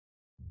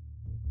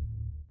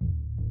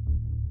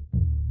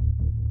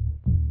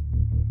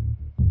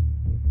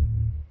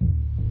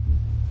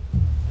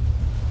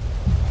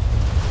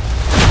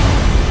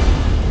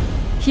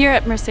Here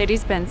at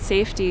Mercedes-Benz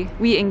Safety,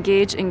 we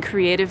engage in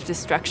creative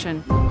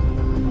destruction.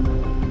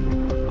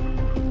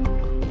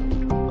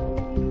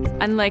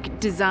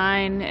 Unlike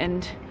design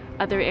and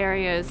other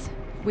areas,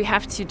 we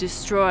have to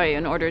destroy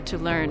in order to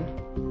learn.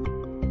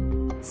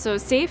 So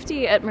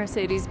safety at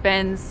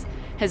Mercedes-Benz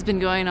has been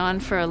going on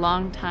for a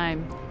long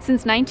time,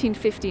 since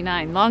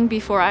 1959, long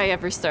before I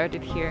ever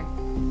started here.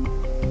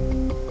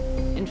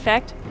 In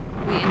fact,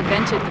 we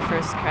invented the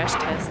first crash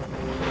test.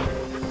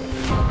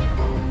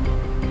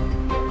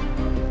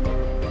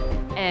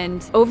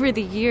 And over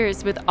the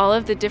years, with all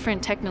of the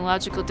different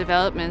technological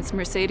developments,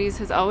 Mercedes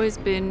has always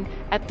been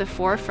at the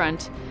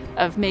forefront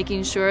of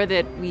making sure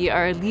that we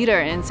are a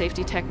leader in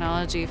safety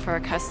technology for our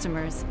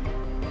customers.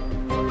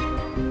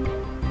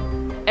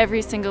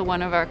 Every single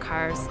one of our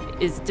cars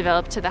is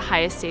developed to the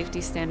highest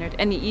safety standard,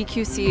 and the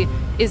EQC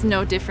is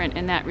no different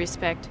in that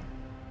respect.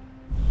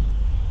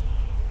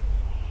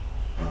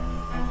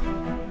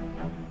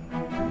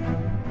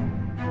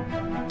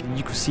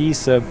 The EQC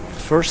is the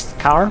first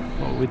car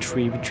which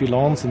we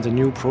launched in the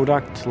new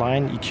product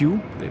line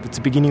EQ. It's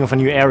the beginning of a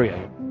new area.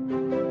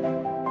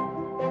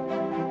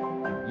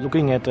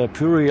 Looking at a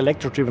purely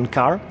electric-driven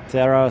car,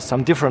 there are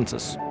some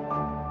differences.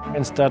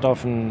 Instead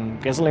of a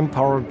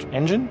gasoline-powered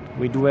engine,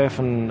 we do have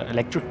an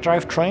electric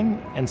drivetrain,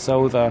 and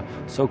so the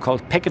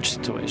so-called package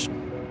situation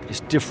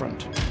is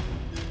different.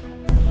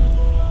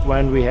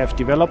 When we have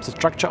developed the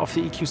structure of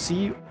the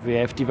EQC, we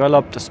have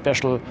developed a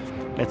special,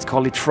 let's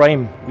call it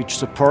frame, which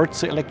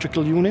supports the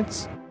electrical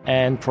units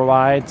and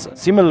provides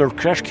similar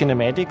crash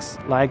kinematics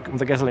like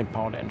the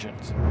gasoline-powered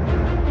engines.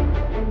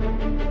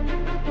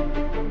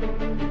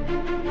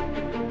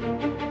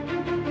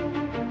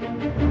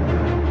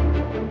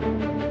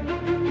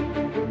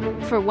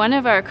 For one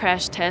of our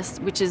crash tests,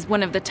 which is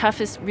one of the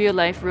toughest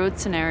real-life road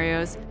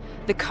scenarios,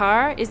 the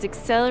car is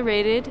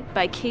accelerated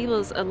by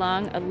cables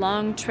along a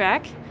long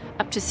track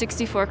up to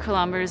 64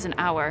 kilometers an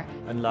hour.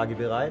 Anlage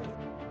bereit.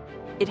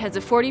 It has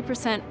a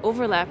 40%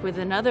 overlap with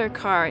another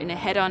car in a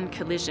head-on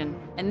collision.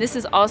 And this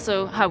is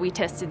also how we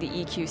tested the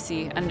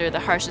EQC under the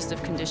harshest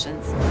of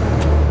conditions.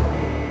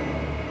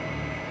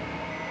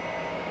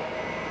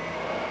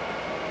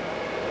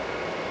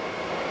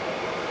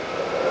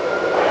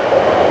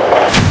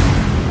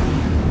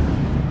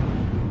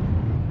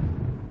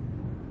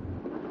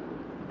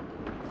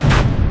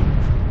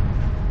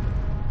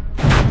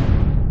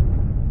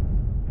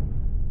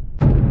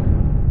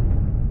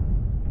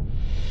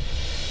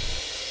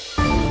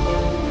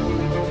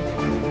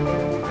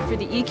 For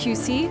the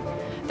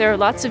EQC, there are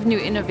lots of new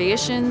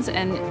innovations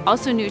and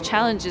also new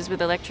challenges with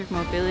electric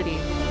mobility.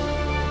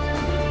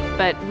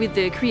 But with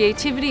the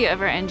creativity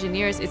of our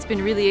engineers, it's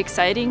been really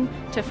exciting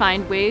to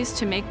find ways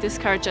to make this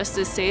car just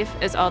as safe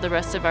as all the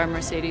rest of our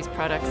Mercedes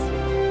products,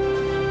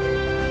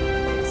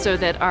 so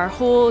that our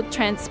whole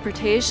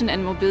transportation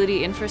and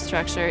mobility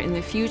infrastructure in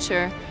the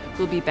future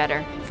will be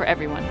better for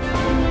everyone.